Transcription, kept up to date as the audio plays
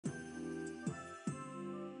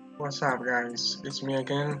What's up, guys? It's me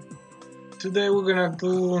again. Today we're gonna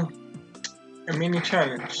do a mini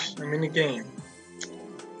challenge, a mini game.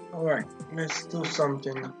 Alright, let's do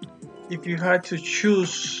something. If you had to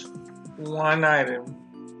choose one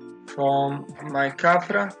item from my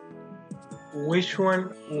Kafra, which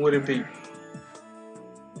one would it be?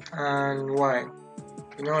 And why?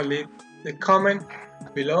 Leave the comment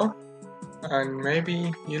below, and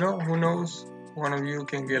maybe, who knows, one of you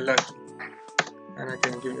can get lucky and I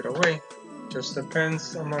can give it away. Just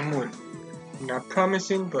depends on my mood. Not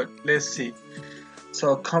promising, but let's see.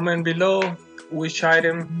 So comment below which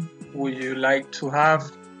item would you like to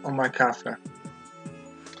have on my Kafka.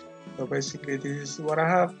 So basically this is what I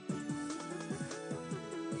have.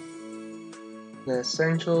 The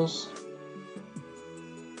essentials.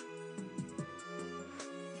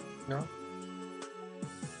 No.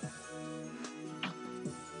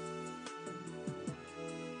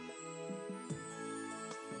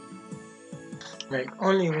 Like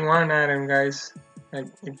only one item, guys. Like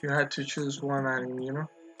if you had to choose one item,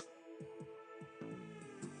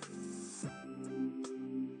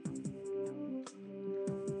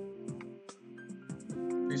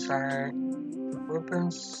 Beside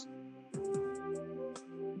weapons.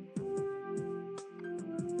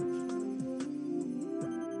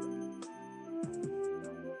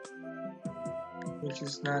 Which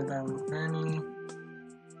is not that many.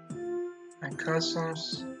 My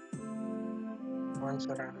customs. Ones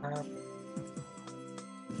that I have.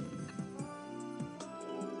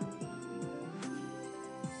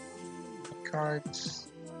 Cards.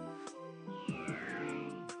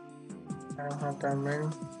 I don't have that many.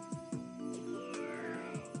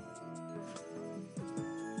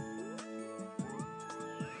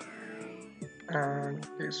 And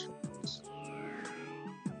this ones.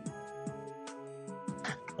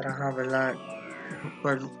 But I have a lot,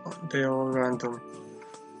 but they're all random.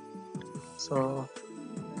 So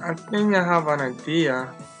I think I have an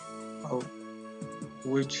idea of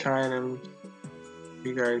which item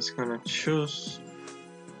you guys gonna choose.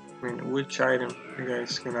 Which item you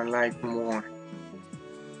guys gonna like more.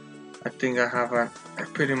 I think I have a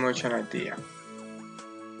pretty much an idea.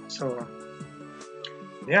 So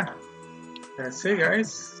yeah, that's it,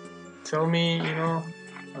 guys. Tell me,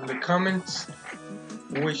 in the comments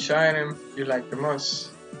which item you like the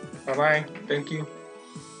most. Bye bye. Thank you.